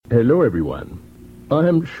Hello, everyone. I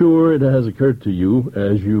am sure it has occurred to you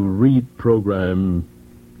as you read program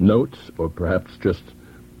notes, or perhaps just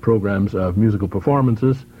programs of musical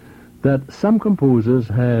performances, that some composers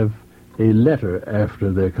have a letter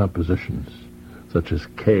after their compositions, such as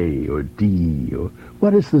K or D, or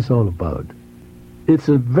what is this all about? It's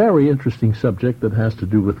a very interesting subject that has to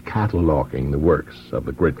do with cataloging the works of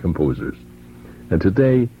the great composers. And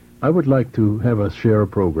today, I would like to have us share a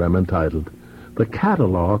program entitled The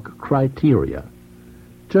Catalog Criteria.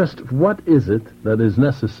 Just what is it that is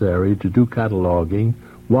necessary to do cataloging?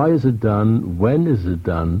 Why is it done? When is it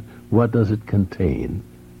done? What does it contain?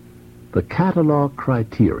 The catalog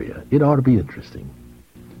criteria. It ought to be interesting.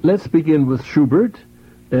 Let's begin with Schubert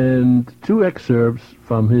and two excerpts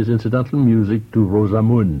from his incidental music to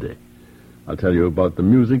Rosamunde. I'll tell you about the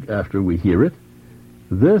music after we hear it.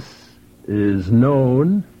 This is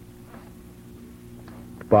known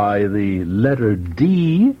by the letter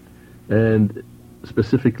D, and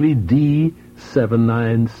specifically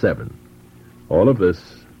D797. All of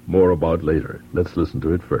this, more about later. Let's listen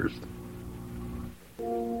to it first.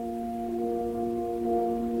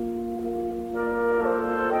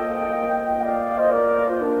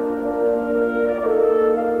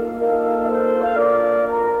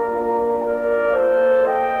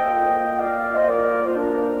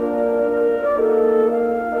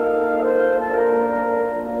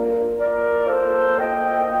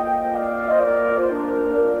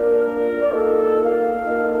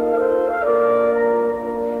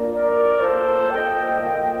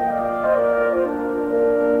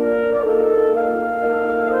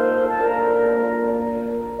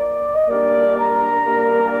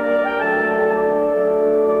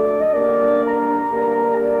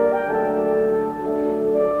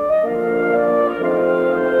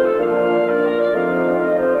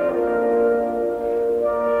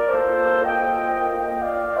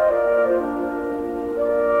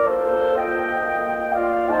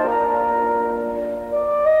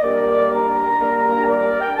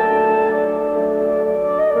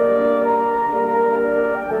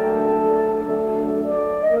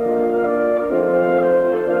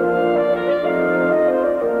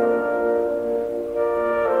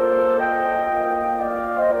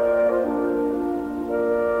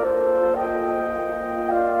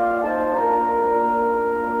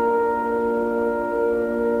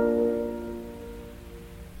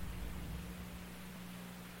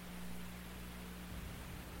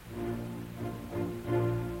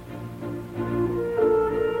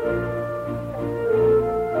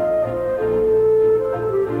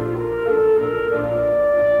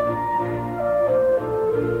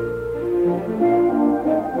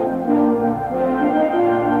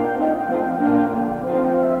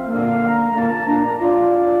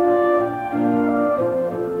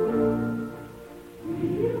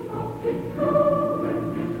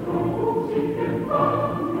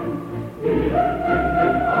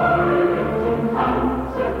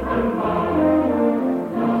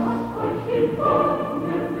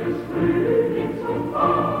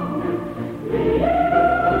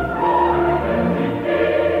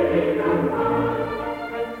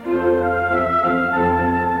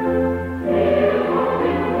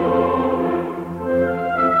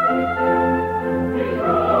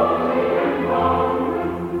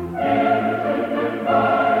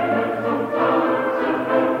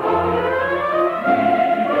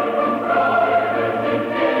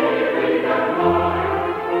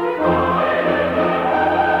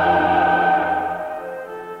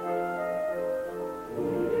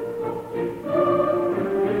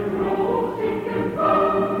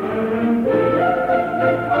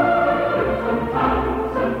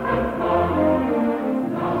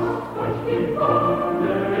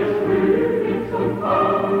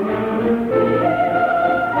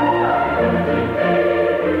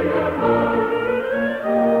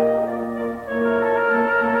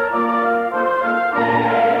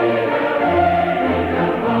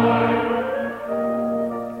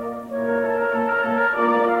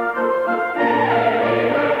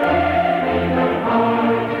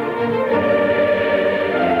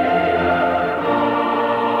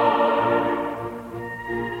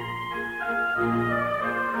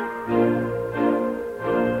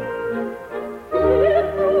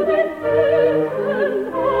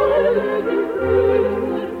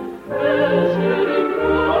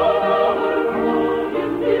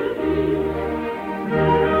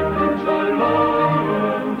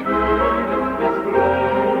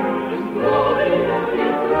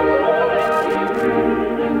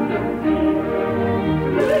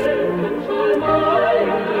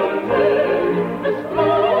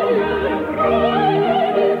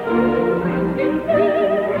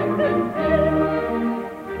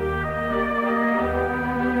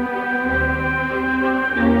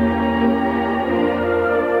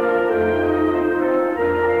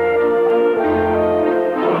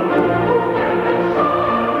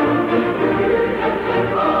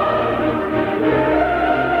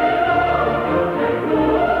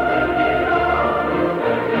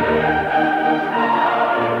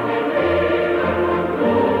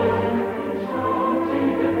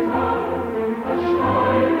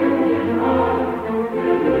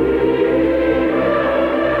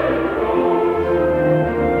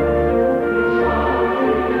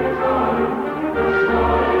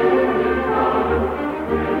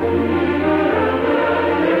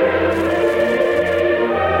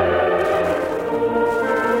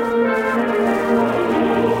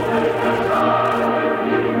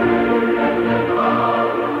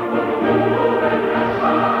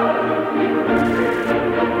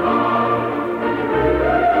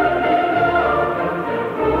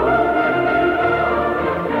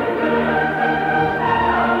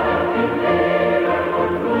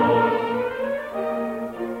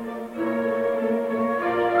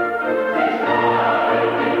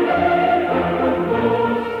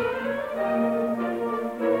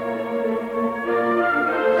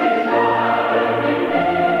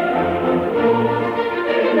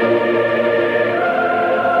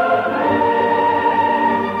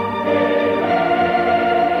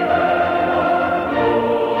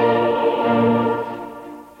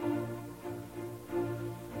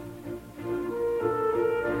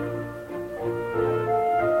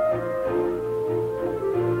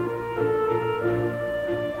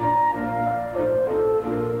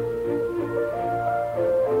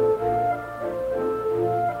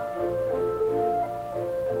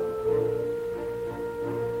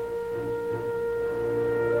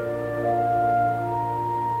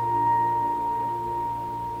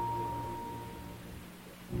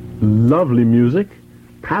 lovely music,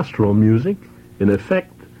 pastoral music. In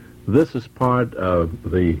effect, this is part of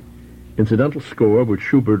the incidental score which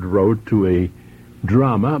Schubert wrote to a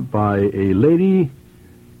drama by a lady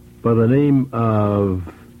by the name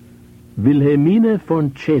of Wilhelmine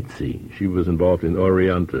von Cetzi. She was involved in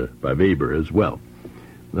Oriente by Weber as well.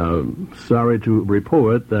 Now, sorry to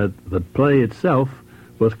report that the play itself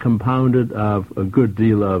was compounded of a good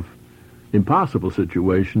deal of impossible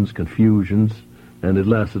situations, confusions, and it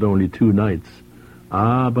lasted only 2 nights.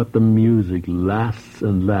 But the music lasts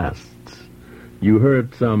and lasts. You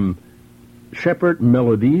heard some shepherd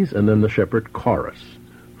melodies and then the shepherd chorus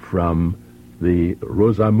from the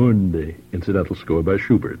Rosamunde incidental score by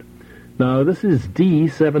Schubert. Now, this is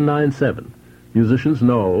D797. Musicians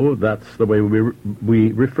know that's the way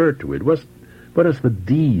we refer to it. What does the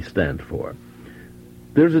D stand for?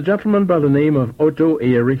 There's a gentleman by the name of Otto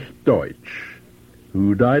Erich Deutsch,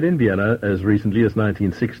 who died in Vienna as recently as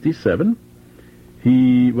 1967.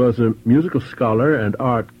 He was a musical scholar and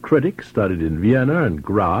art critic, studied in Vienna and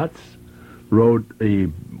Graz, wrote a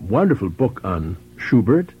wonderful book on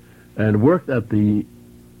Schubert, and worked at the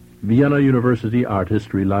Vienna University Art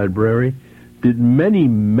History Library, did many,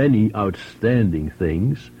 many outstanding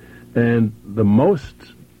things, and the most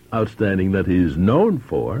outstanding that he is known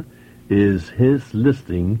for is his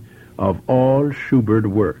listing of all Schubert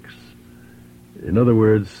works. In other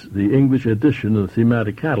words, the English edition of the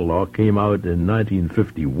thematic catalog came out in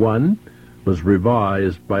 1951, was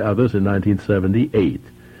revised by others in 1978,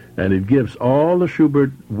 and it gives all the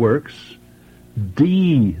Schubert works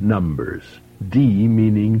D numbers, D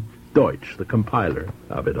meaning Deutsch, the compiler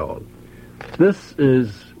of it all. This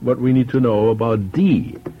is what we need to know about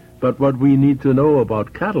D, but what we need to know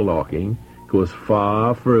about cataloging goes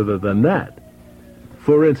far further than that.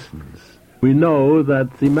 For instance, we know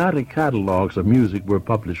that thematic catalogs of music were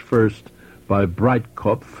published first by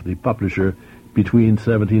Breitkopf, the publisher, between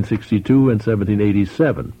 1762 and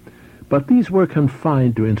 1787. But these were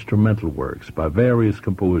confined to instrumental works by various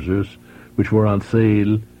composers which were on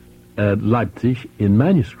sale at Leipzig in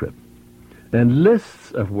manuscript. And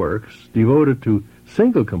lists of works devoted to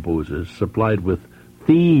single composers supplied with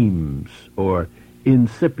themes or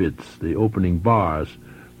incipits, the opening bars,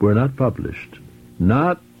 were not published.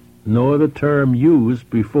 Nor the term used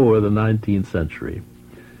before the 19th century.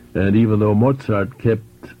 And even though Mozart kept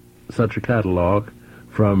such a catalog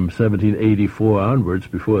from 1784 onwards,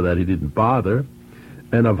 before that he didn't bother,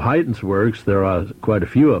 and of Haydn's works there are quite a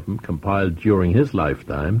few of them compiled during his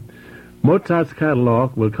lifetime, Mozart's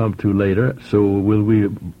catalog will come to later, so will we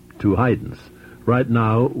to Haydn's. Right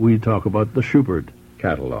now we talk about the Schubert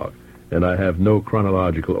catalog, and I have no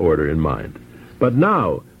chronological order in mind. But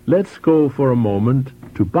now, let's go for a moment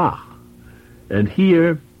to Bach. And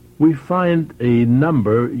here we find a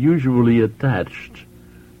number usually attached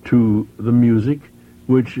to the music,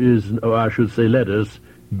 which is, or I should say letters,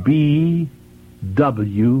 B,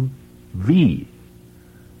 W, V.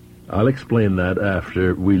 I'll explain that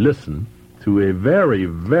after we listen to a very,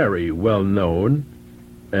 very well-known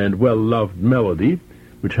and well-loved melody,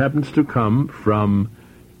 which happens to come from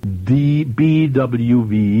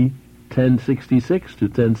BWV 1066 to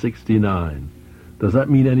 1069. Does that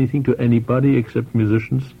mean anything to anybody except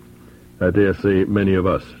musicians? I dare say many of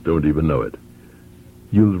us don't even know it.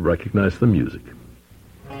 You'll recognize the music.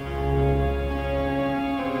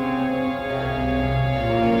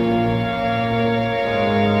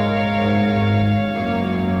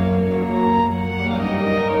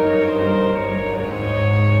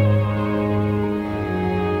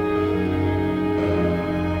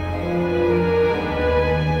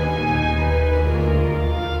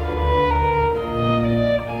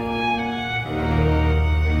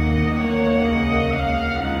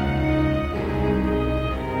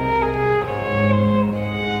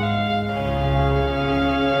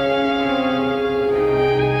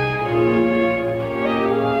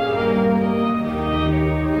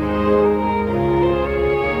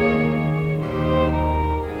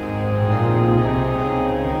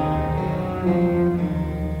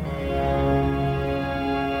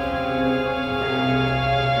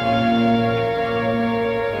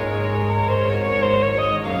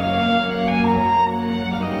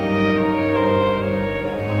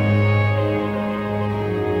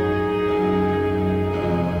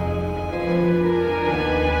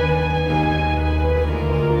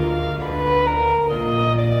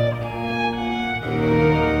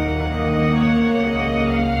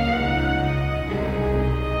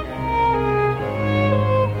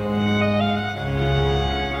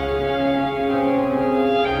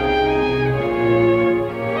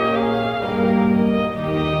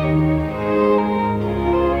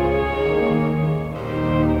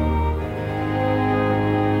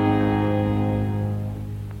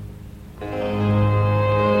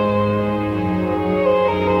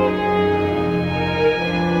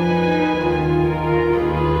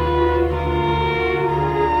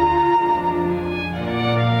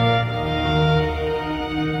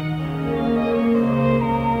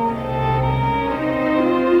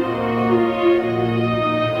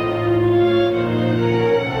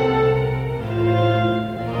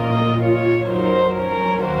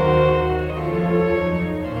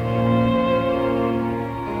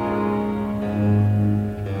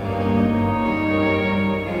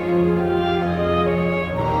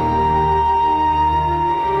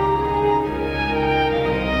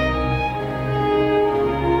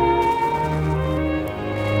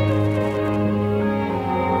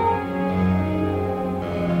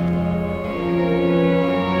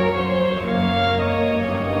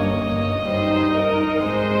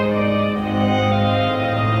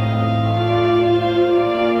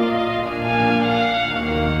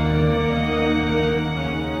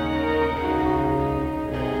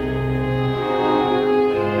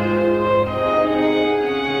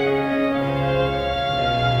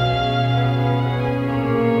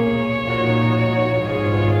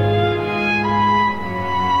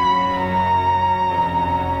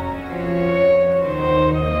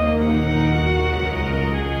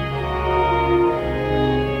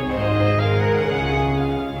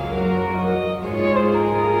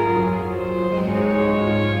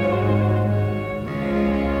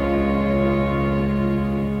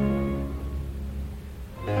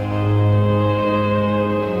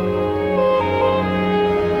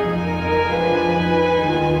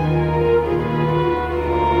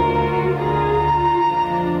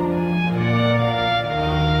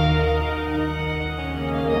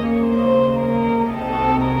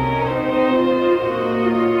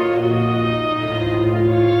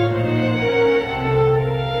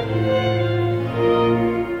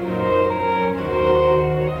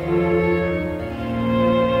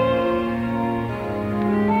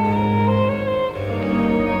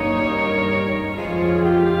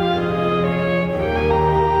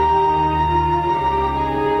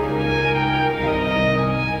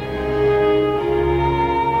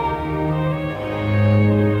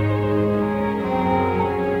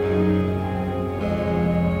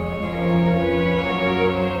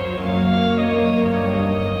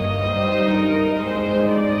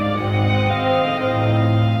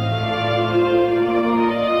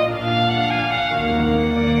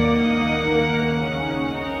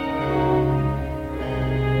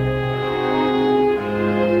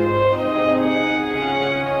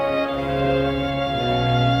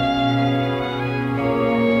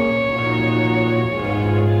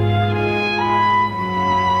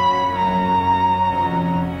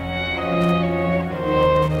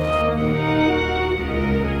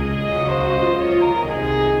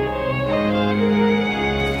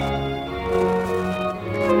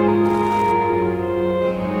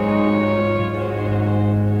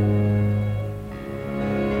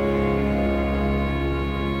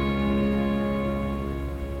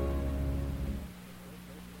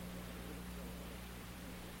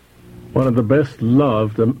 one of the best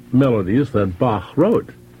loved melodies that Bach wrote.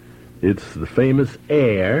 It's the famous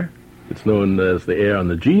air. It's known as the air on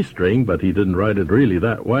the G string, but he didn't write it really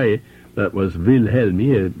that way. That was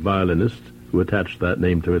Wilhelmi, a violinist, who attached that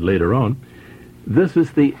name to it later on. This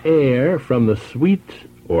is the air from the suite,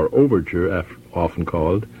 or overture, often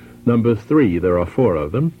called, number 3. There are 4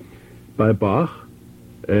 of them, by Bach,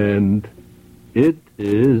 and it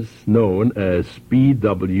is known as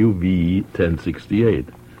BWV 1068.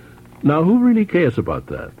 Now, who really cares about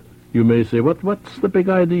that? You may say, what's the big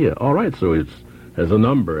idea? All right, so it has a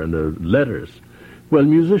number and the letters. Well,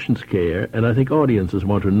 musicians care, and I think audiences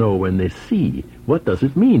want to know when they see, what does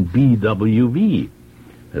it mean, BWV?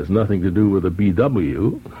 Has nothing to do with the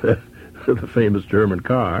BW, the famous German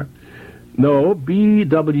car. No,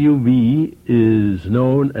 BWV is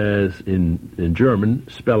known as, in German,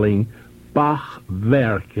 spelling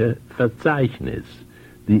Bachwerke Verzeichnis,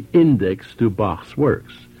 the index to Bach's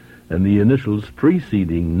works, and the initials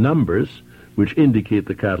preceding numbers, which indicate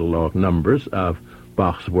the catalog numbers of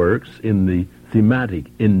Bach's works in the thematic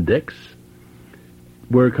index,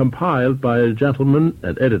 were compiled by a gentleman,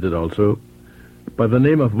 and edited also, by the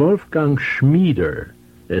name of Wolfgang Schmieder,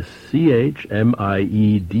 Schmieder.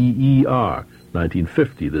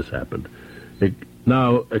 1950 this happened. It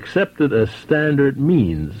now accepted as standard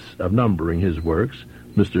means of numbering his works.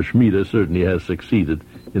 Mr. Schmieder certainly has succeeded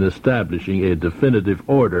in establishing a definitive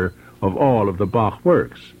order of all of the Bach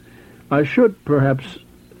works. I should perhaps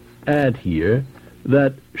add here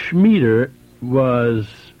that Schmieder was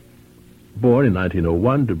born in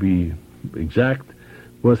 1901, to be exact,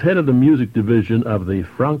 was head of the music division of the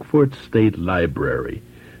Frankfurt State Library,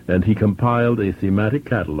 and he compiled a thematic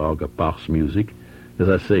catalog of Bach's music, as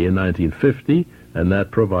I say, in 1950, and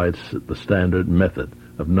that provides the standard method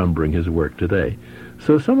of numbering his work today.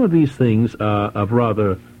 So some of these things are of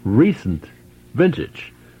rather recent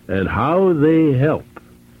vintage, and how they help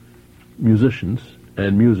musicians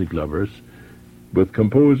and music lovers with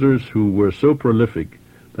composers who were so prolific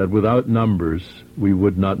that without numbers we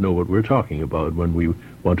would not know what we're talking about when we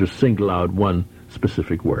want to single out one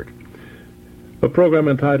specific work. A program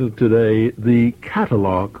entitled today, The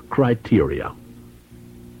Catalog Criteria.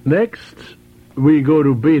 Next, we go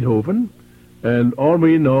to Beethoven, and all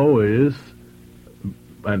we know is,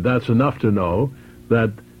 and that's enough to know,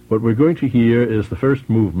 that what we're going to hear is the first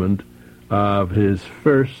movement of his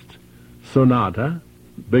first sonata,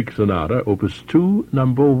 big sonata, Opus 2,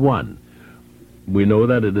 number 1. We know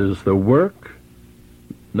that it is the work,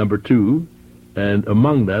 number 2, and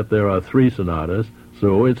among that there are 3 sonatas,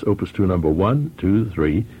 so it's Opus 2, number 1, 2,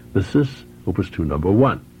 3. This is Opus 2, number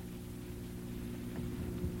 1.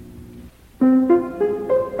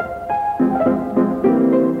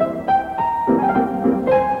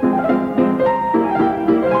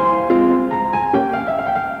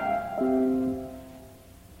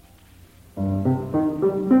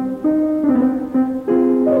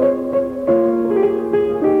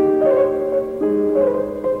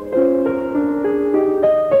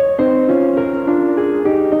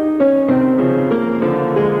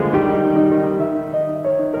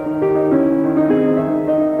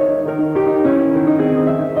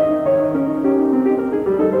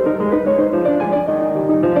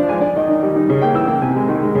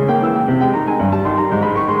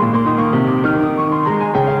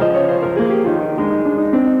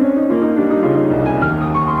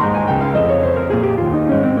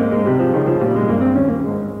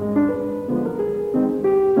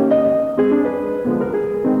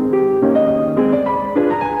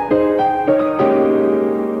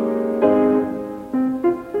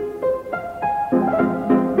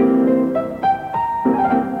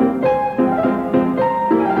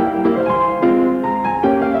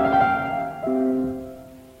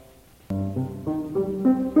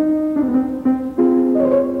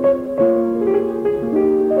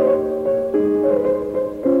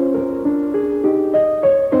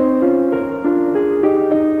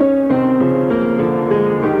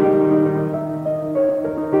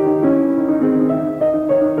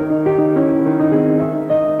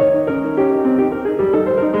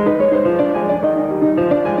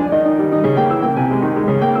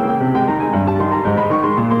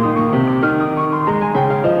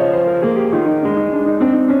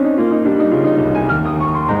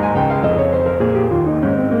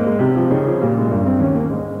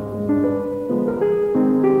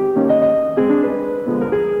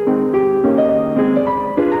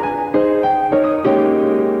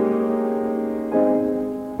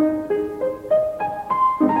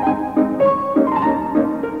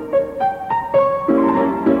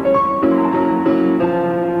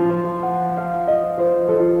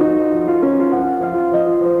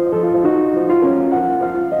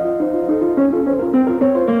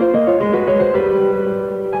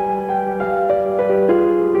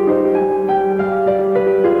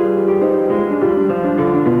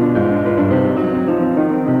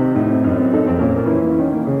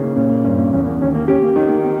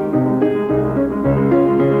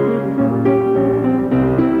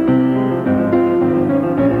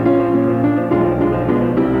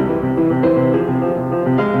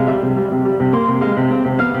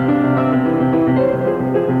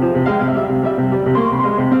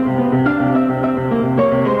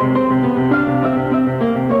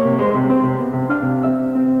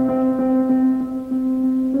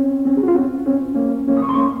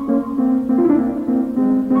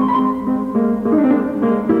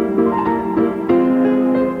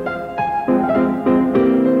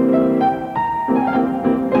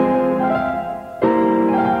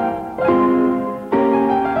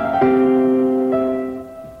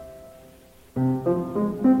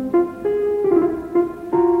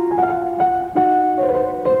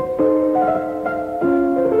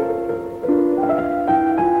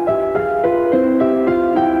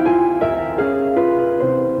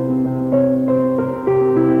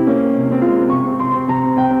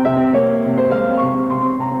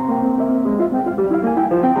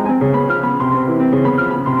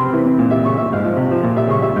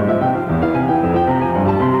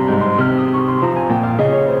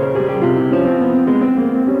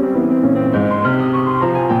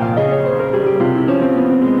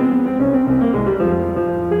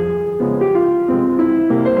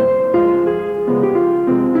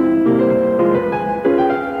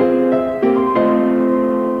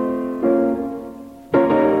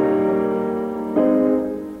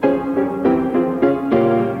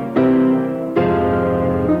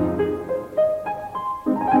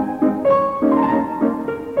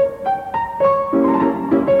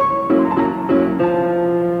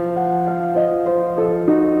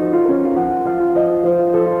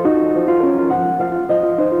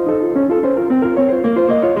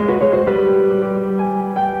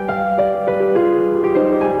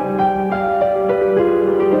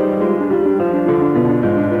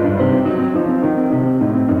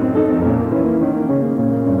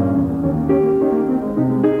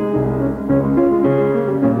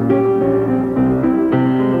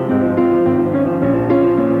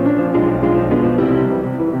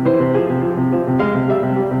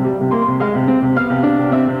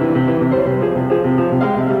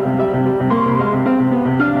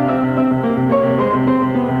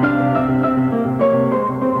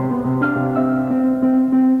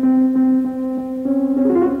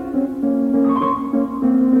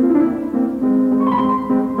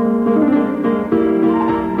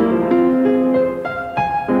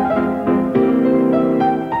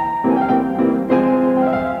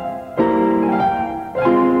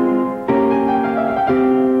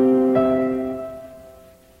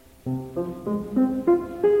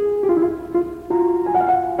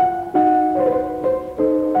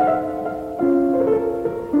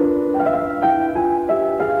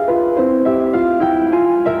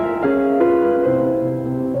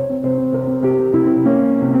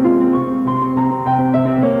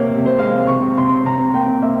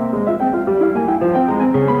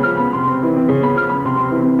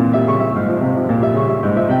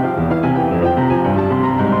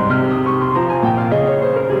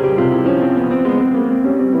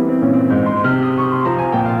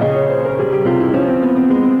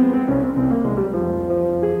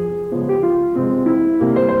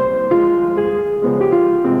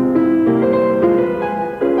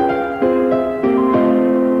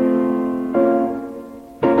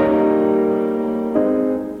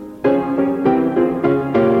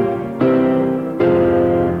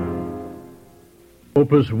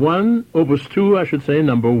 Opus 1, Opus 2, I should say,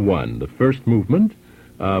 number 1, the first movement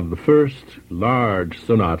of the first large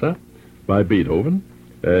sonata by Beethoven.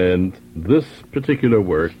 And this particular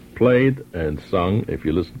work played and sung, if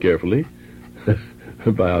you listen carefully,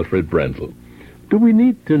 by Alfred Brendel. Do we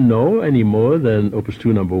need to know any more than Opus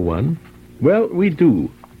 2, number 1? Well, we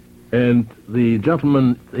do. And the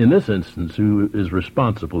gentleman in this instance who is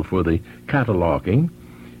responsible for the cataloging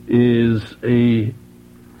is a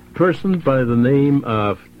person by the name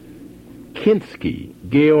of Kinsky,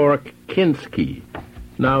 Georg Kinsky.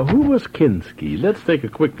 Now, who was Kinsky? Let's take a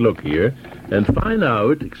quick look here and find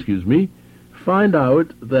out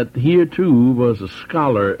that here too was a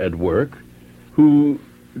scholar at work who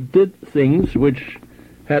did things which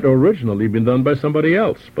had originally been done by somebody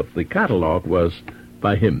else, but the catalog was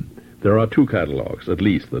by him. There are 2 catalogs, at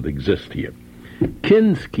least, that exist here.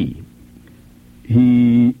 Kinsky,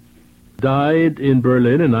 he died in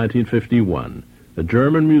Berlin in 1951, a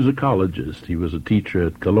German musicologist. He was a teacher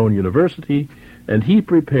at Cologne University, and he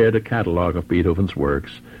prepared a catalog of Beethoven's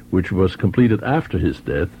works, which was completed after his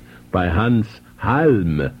death by Hans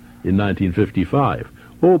Halm in 1955.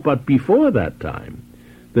 Oh, but before that time,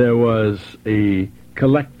 there was a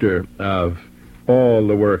collector of all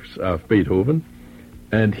the works of Beethoven,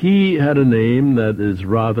 and he had a name that is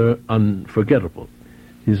rather unforgettable.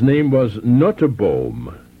 His name was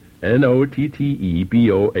Nottebohm, Nottebohm,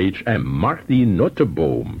 Martin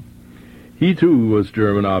Nottebohm. He, too, was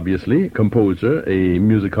German, obviously, composer, a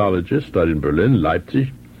musicologist, studied in Berlin,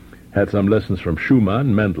 Leipzig, had some lessons from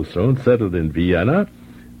Schumann, Mendelssohn, settled in Vienna,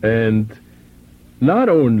 and not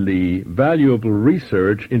only valuable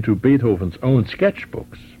research into Beethoven's own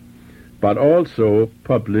sketchbooks, but also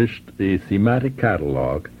published a thematic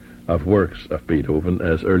catalog of works of Beethoven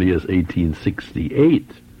as early as 1868.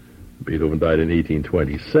 Beethoven died in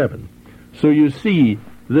 1827. So you see,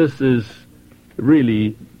 this is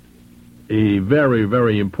really a very,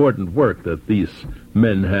 very important work that these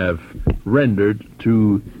men have rendered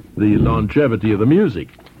to the longevity of the music.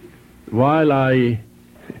 While I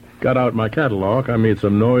got out my catalog, I made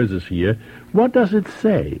some noises here. What does it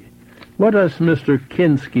say? What does Mr.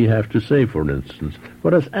 Kinsky have to say, for instance?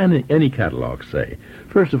 What does any catalog say?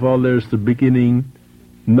 First of all, there's the beginning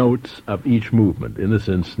notes of each movement, in this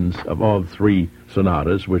instance of all 3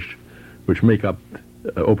 sonatas which make up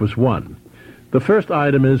Opus 1. The first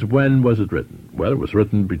item is, when was it written? Well, it was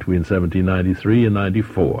written between 1793 and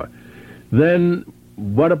 94. Then,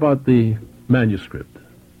 what about the manuscript?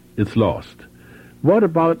 It's lost. What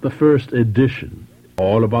about the first edition?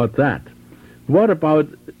 All about that. What about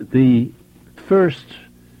the first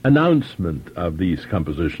announcement of these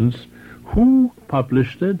compositions? Who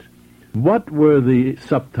published it? What were the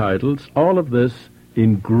subtitles? All of this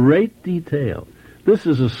in great detail. This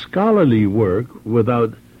is a scholarly work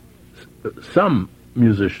without some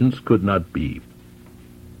musicians could not be.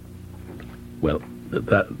 Well,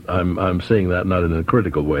 that I'm saying that not in a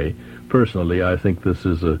critical way. Personally, I think this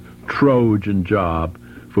is a Trojan job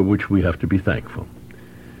for which we have to be thankful.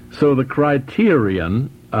 So the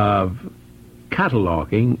criterion of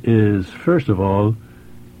cataloging is, first of all,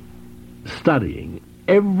 studying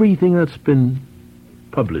everything that's been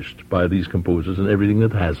published by these composers and everything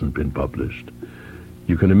that hasn't been published.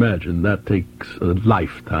 You can imagine that takes a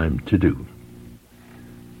lifetime to do.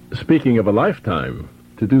 Speaking of a lifetime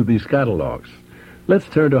to do these catalogs, let's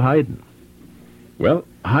turn to Haydn. Well,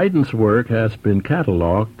 Haydn's work has been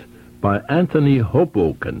catalogued by Anthony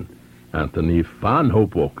Hoboken, Anthony van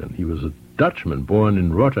Hoboken. He was a Dutchman born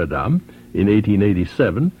in Rotterdam in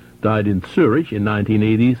 1887, died in Zurich in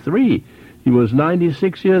 1983. He was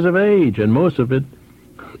 96 years of age, and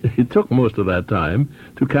it took most of that time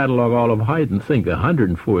to catalog all of Haydn. Think,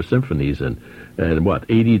 104 symphonies and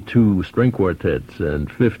 82 string quartets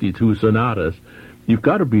and 52 sonatas. You've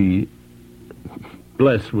got to be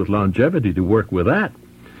blessed with longevity to work with that.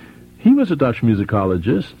 He was a Dutch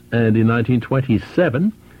musicologist, and in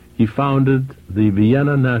 1927 he founded the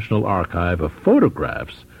Vienna National Archive of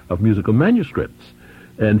photographs of musical manuscripts,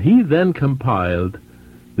 and he then compiled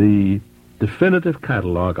the definitive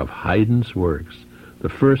catalog of Haydn's works, the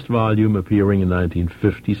first volume appearing in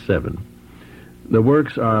 1957. The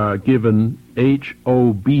works are given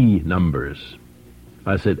HOB numbers.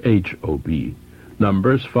 I said HOB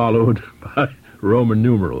numbers followed by Roman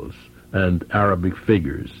numerals and Arabic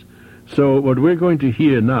figures. So what we're going to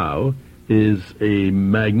hear now is a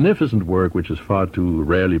magnificent work which is far too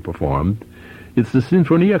rarely performed. It's the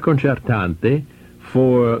Sinfonia Concertante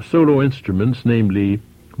for solo instruments, namely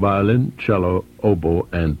violin, cello, oboe,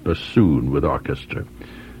 and bassoon with orchestra.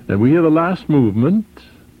 And we hear the last movement,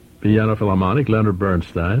 Piano Philharmonic, Leonard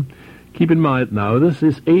Bernstein. Keep in mind now, this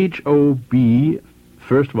is HOB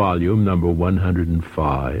first volume, number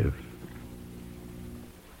 105.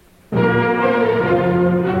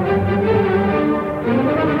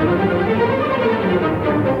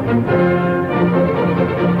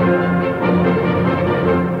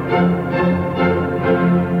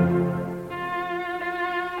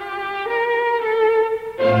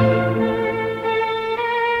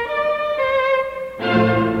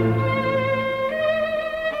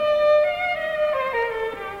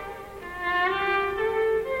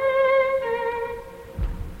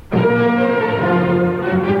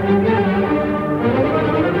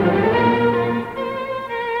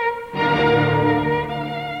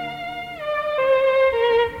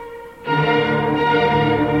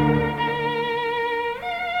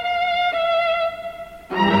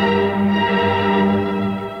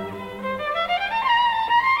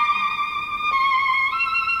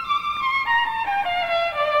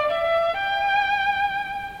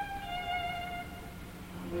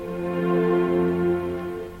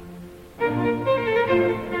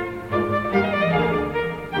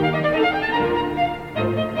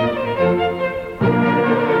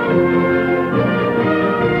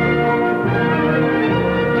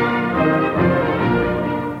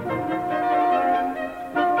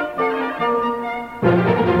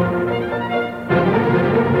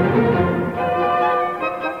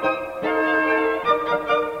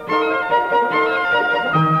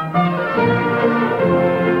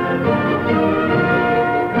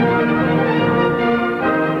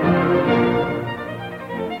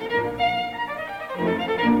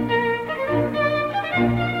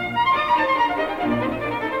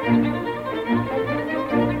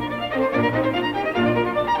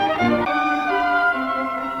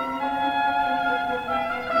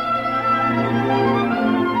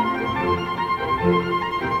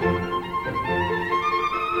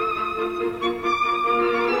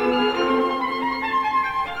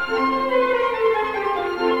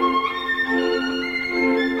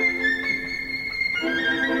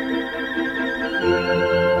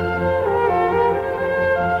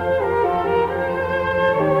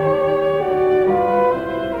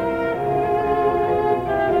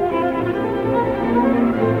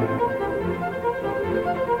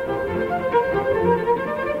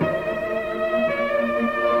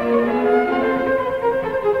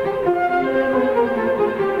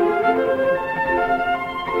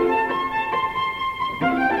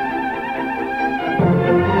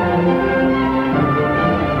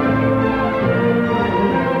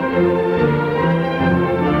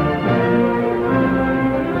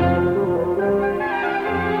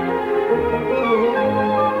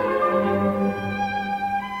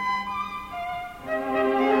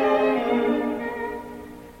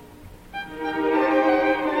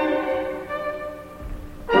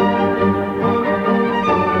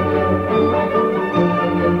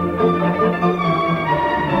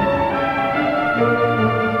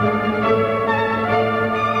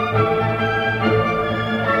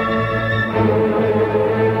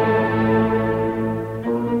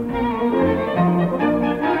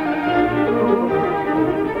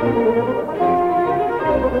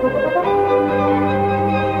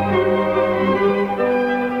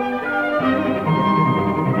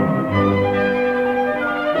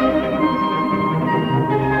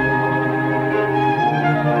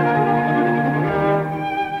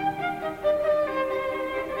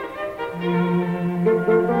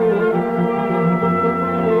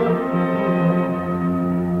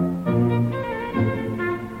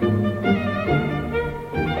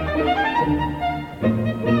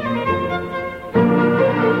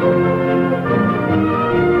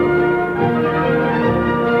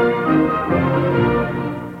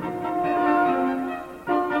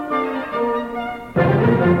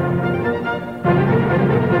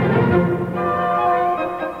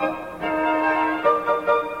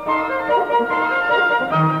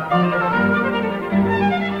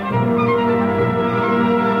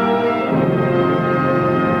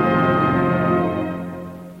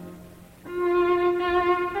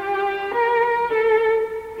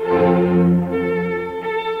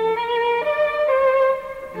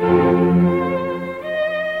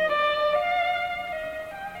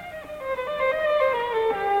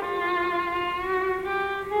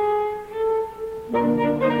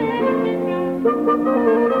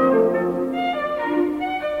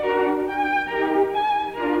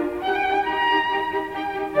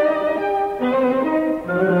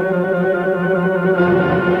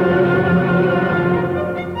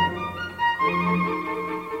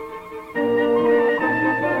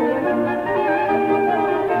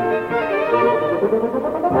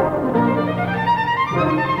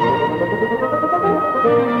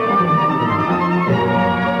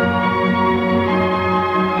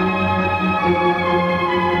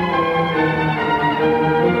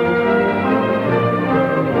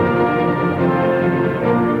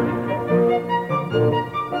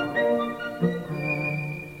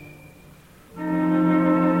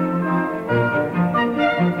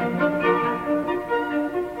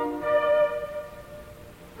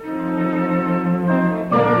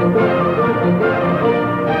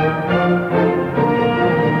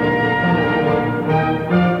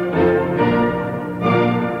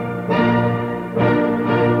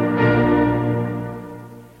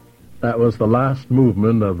 That was the last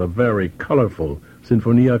movement of the very colorful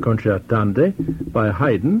Sinfonia Concertante by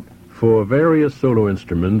Haydn for various solo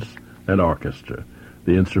instruments and orchestra.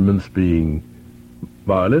 The instruments being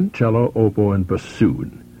violin, cello, oboe, and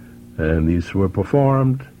bassoon. And these were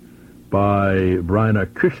performed by Rainer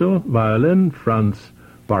Küchel, violin, Franz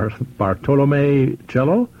Bartolome,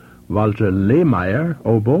 cello, Walter Lehmeyer,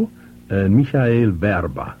 oboe, and Michael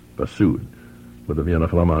Werber, bassoon, with the Vienna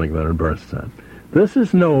Philharmonic there in Bernstein. This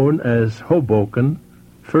is known as Hoboken,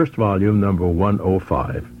 first volume, number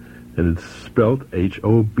 105, and it's spelled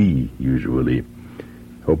H-O-B, usually.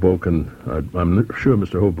 Hoboken, I'm sure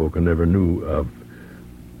Mr. Hoboken never knew of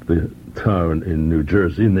the town in New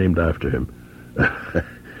Jersey named after him.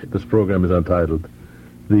 This program is entitled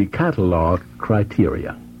The Catalog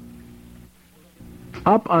Criteria.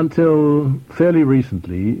 Up until fairly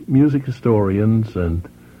recently, music historians and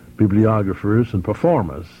bibliographers and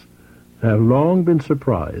performers have long been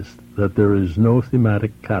surprised that there is no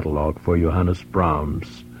thematic catalog for Johannes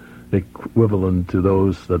Brahms, equivalent to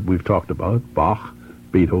those that we've talked about, Bach,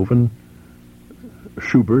 Beethoven,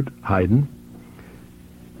 Schubert, Haydn.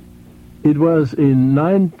 It was in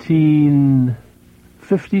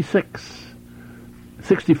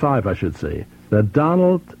 65 I should say, that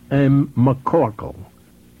Donald M. McCorkle,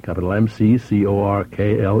 capital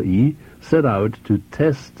M-C-C-O-R-K-L-E, set out to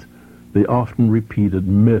test the often repeated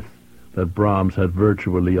myth that Brahms had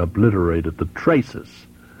virtually obliterated the traces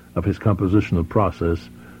of his compositional process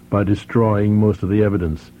by destroying most of the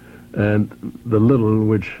evidence, and the little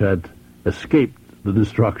which had escaped the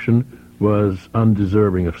destruction was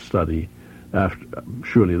undeserving of study.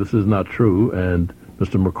 Surely this is not true, and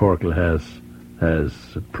Mr. McCorkle has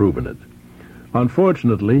proven it.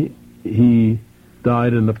 Unfortunately, he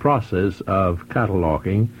died in the process of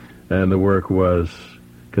cataloging, and the work was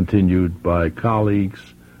continued by colleagues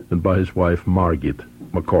and by his wife, Margit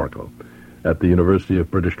McCorkle, at the University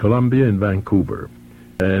of British Columbia in Vancouver.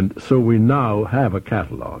 And so we now have a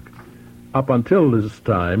catalog. Up until this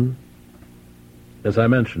time, as I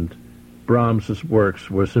mentioned, Brahms's works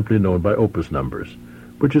were simply known by opus numbers,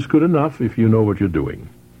 which is good enough if you know what you're doing,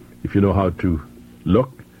 if you know how to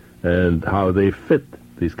look and how they fit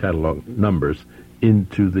these catalog numbers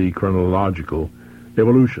into the chronological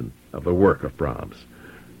evolution of the work of Brahms.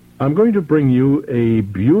 I'm going to bring you a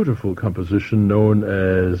beautiful composition known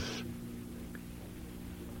as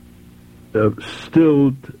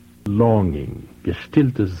Stilled Longing,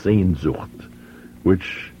 Gestillte Sehnsucht,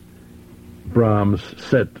 which Brahms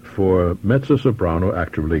set for mezzo-soprano,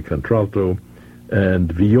 actually contralto,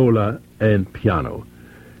 and viola and piano.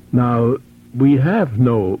 Now, we have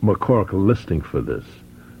no McCorkle listing for this,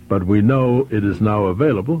 but we know it is now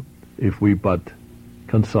available if we but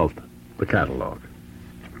consult the catalog.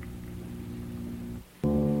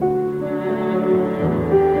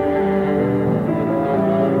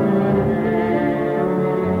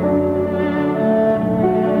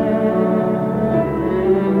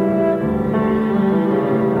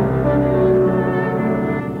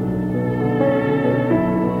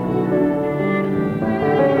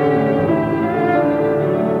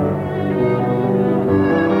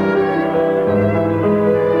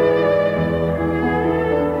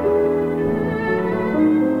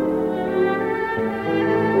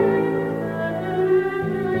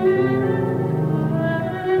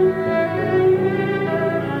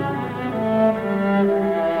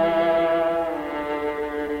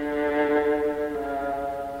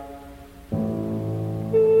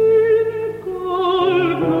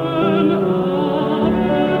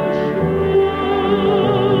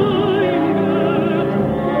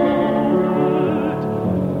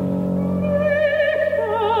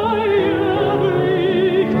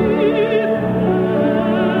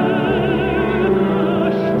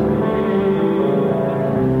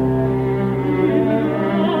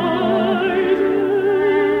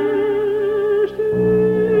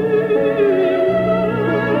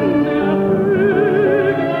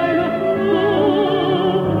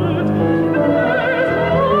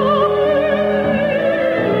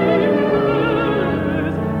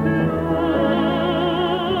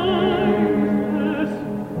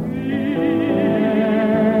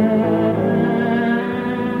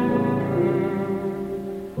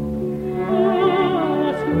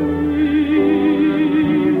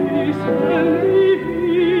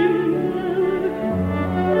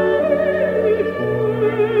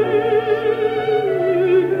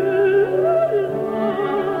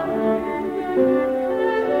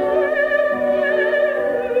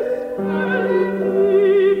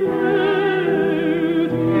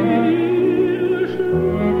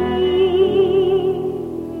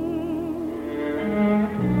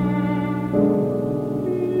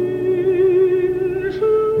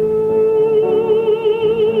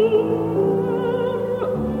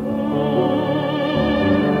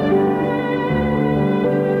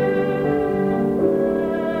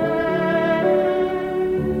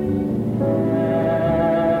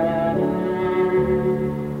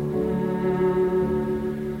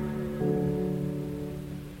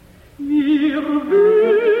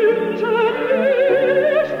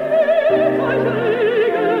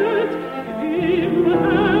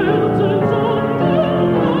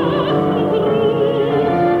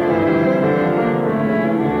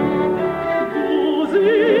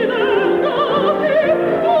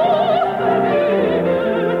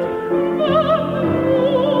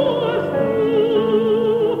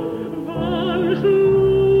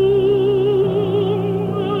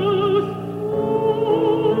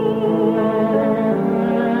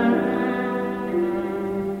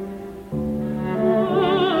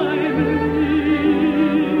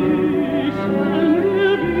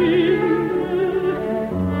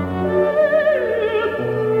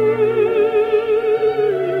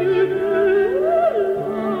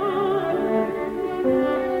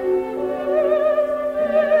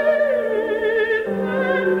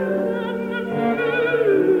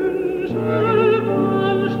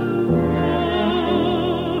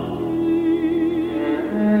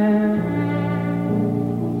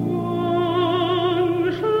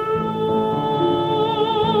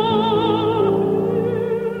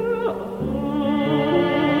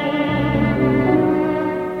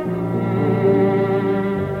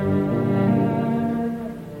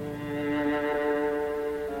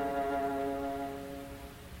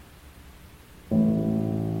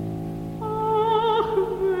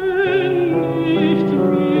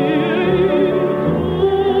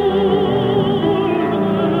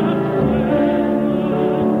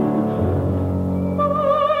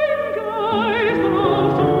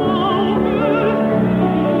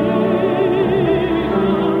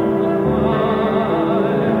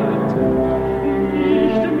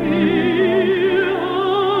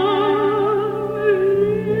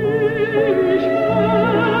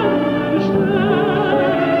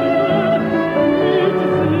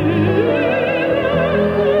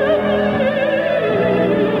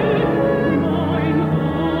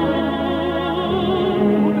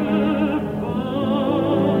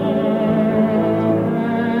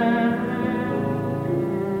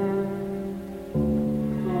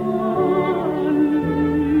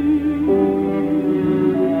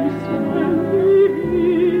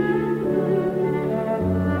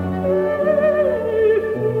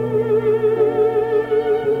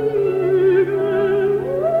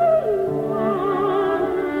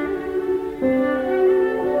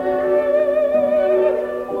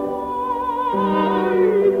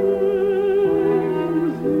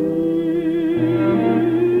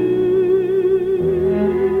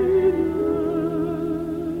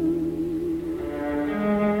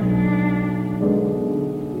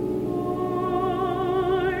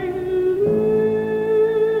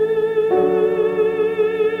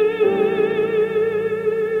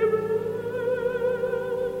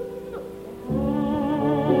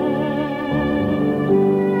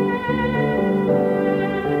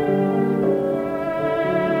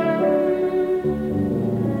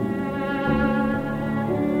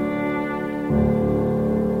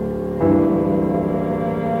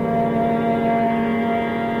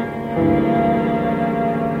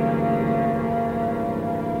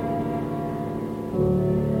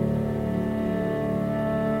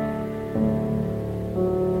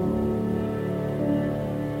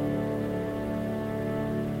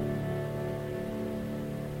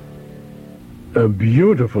 A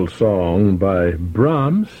beautiful song by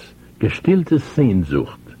Brahms, Gestillte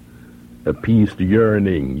Sehnsucht, appeased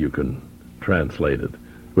yearning, you can translate it,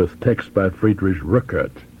 with text by Friedrich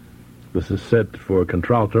Rückert. This is set for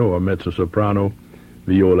contralto or mezzo-soprano,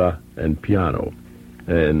 viola, and piano.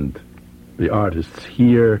 And the artists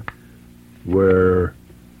here were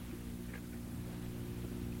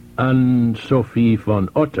Anne-Sophie von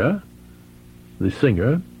Otter, the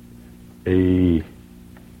singer, a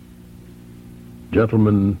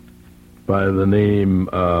gentleman by the name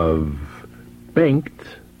of Bengt.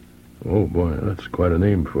 Oh boy, that's quite a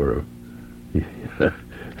name for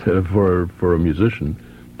a for a musician.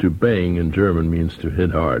 To bang in German means to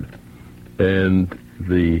hit hard. And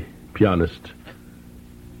the pianist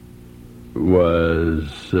was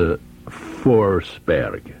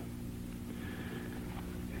Forsberg.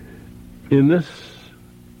 In this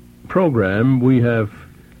program, we have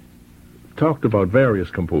talked about various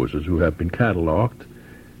composers who have been cataloged,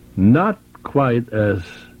 not quite as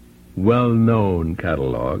well-known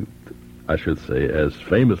cataloged, I should say, as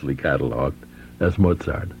famously cataloged as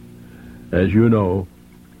Mozart. As you know,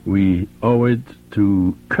 we owe it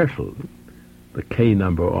to Köchel. The K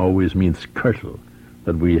number always means Köchel,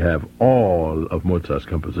 that we have all of Mozart's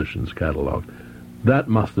compositions cataloged. That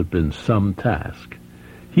must have been some task.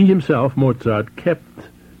 He himself, Mozart, kept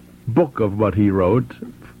book of what he wrote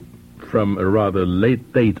from a rather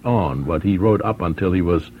late date on, what he wrote up until he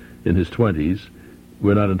was in his 20s.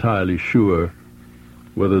 We're not entirely sure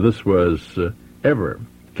whether this was ever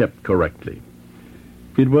kept correctly.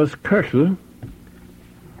 It was Köchel.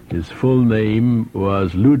 His full name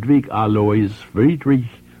was Ludwig Alois Friedrich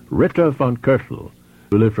Ritter von Köchel,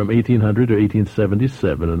 who lived from 1800 to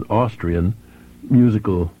 1877, an Austrian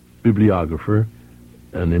musical bibliographer,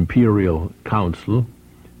 an imperial council,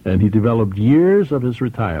 and he developed years of his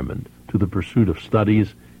retirement to the pursuit of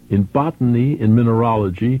studies in botany, in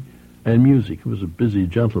mineralogy, and music. He was a busy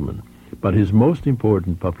gentleman. But his most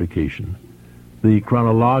important publication, the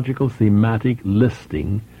chronological thematic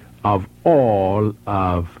listing of all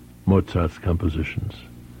of Mozart's compositions.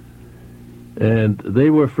 And they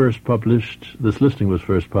were first published, this listing was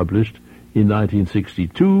first published in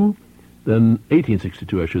 1962, then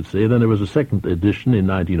 1862, I should say. Then there was a second edition in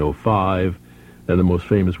 1905, and the most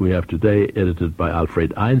famous we have today, edited by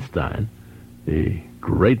Alfred Einstein, a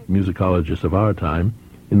great musicologist of our time,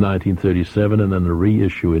 in 1937, and then a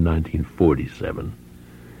reissue in 1947.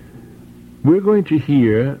 We're going to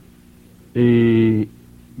hear a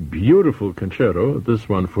beautiful concerto, this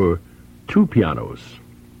one for two pianos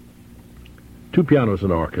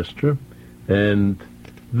and orchestra, and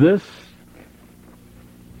this,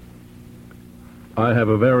 I have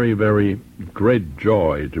a very, very great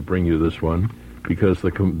joy to bring you this one, because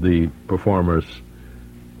the performers,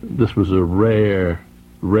 this was a rare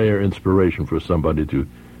inspiration for somebody to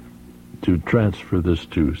transfer this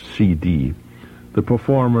to CD. The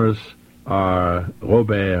performers are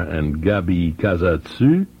Robert and Gabi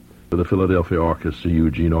Kazatsu, for the Philadelphia Orchestra,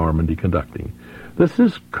 Eugene Ormandy conducting. This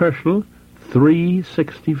is Köchel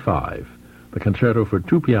 365, the concerto for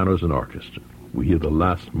two pianos and orchestra. We hear the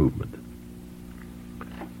last movement.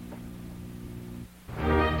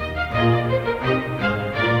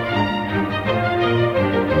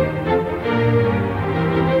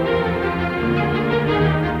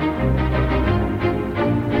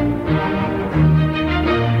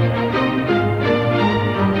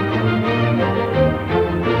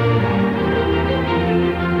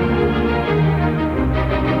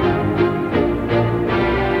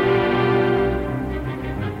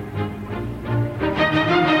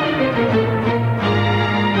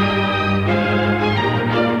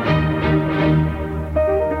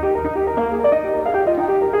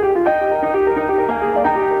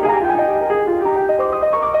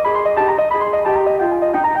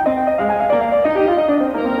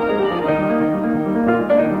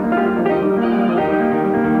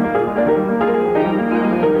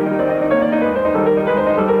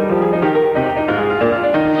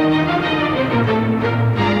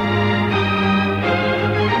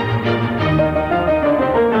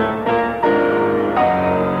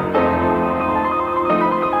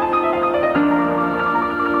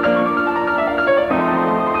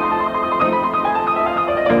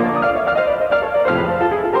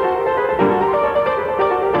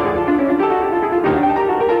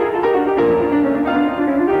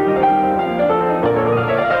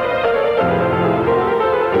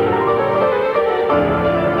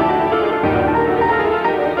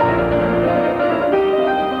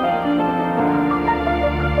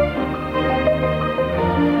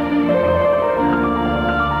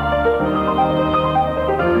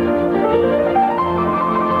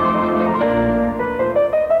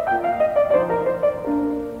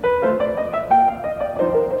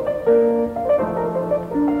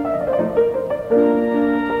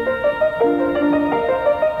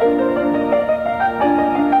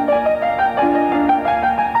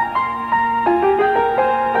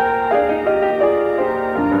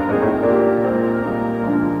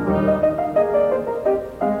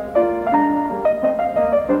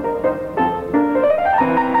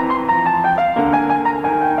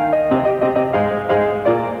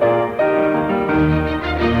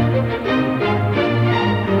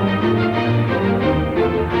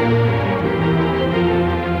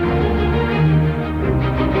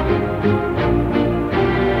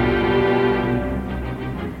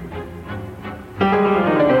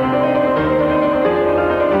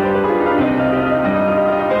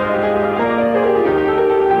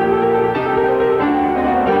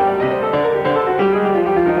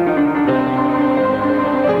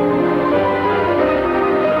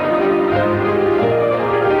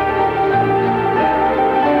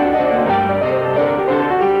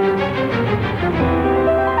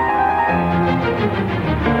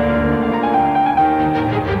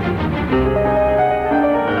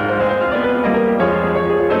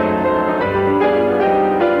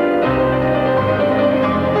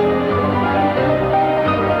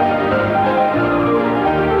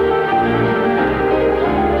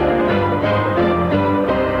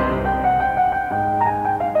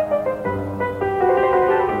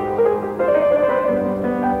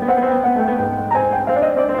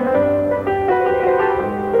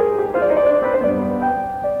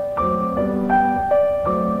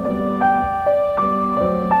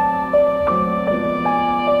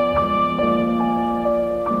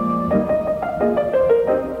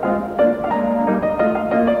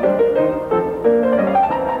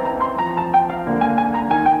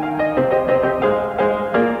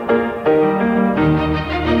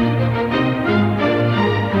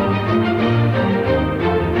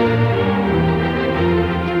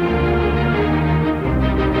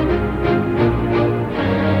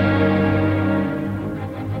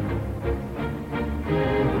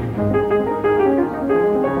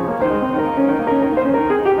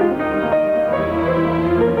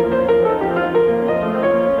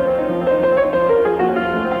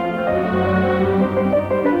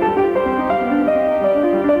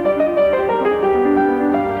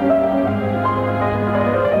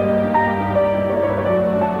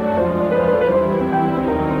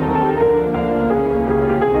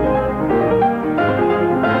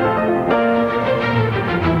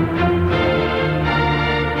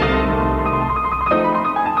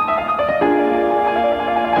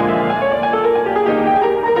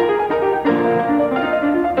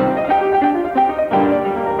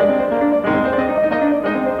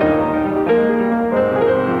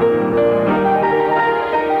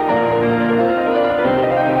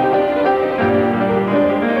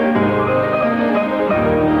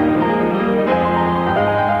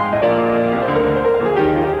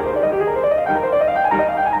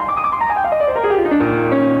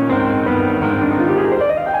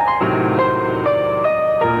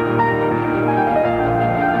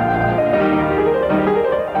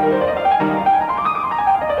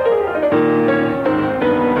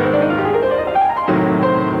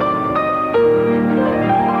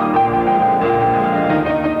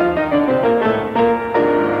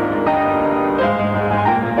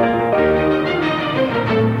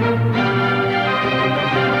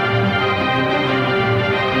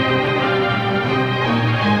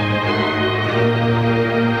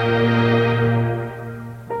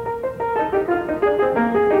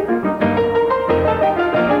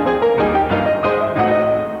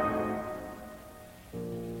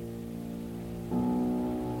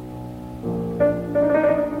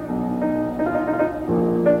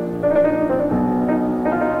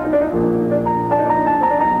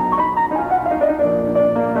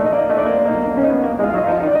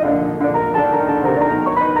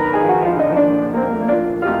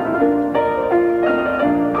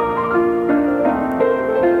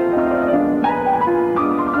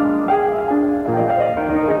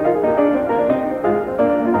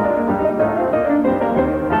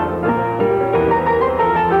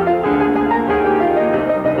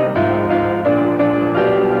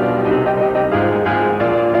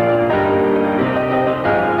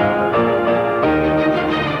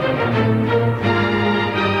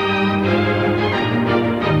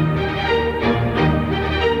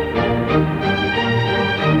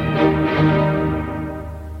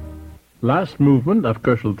 last movement of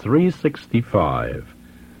Köchel 365,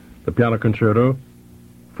 the piano concerto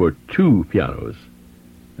for two pianos,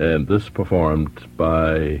 and this performed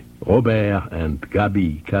by Robert and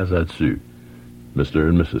Gabi Kazatsu, Mr.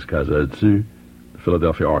 and Mrs. Kazatsu, the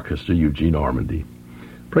Philadelphia Orchestra, Eugene Ormandy.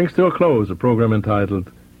 Brings to a close a program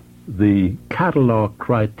entitled The Catalog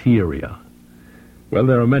Criteria. Well,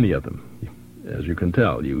 there are many of them. As you can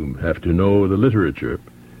tell, you have to know the literature.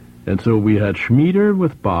 And so we had Schmieder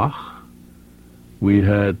with Bach, we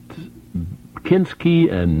had Kinski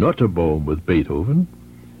and Nottebohm with Beethoven,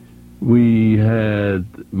 we had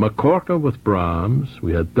Makorka with Brahms,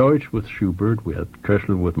 we had Deutsch with Schubert, we had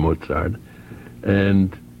Köchel with Mozart,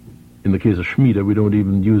 and in the case of Schmieder, we don't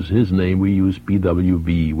even use his name, we use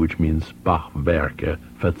BWV, which means Bachwerke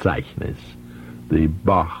Verzeichnis, the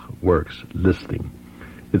Bach Works listing.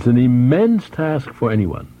 It's an immense task for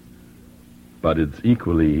anyone, but it's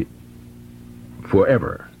equally,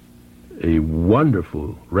 forever, a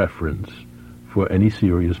wonderful reference for any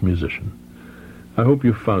serious musician. I hope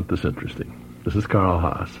you found this interesting. This is Carl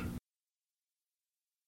Haas.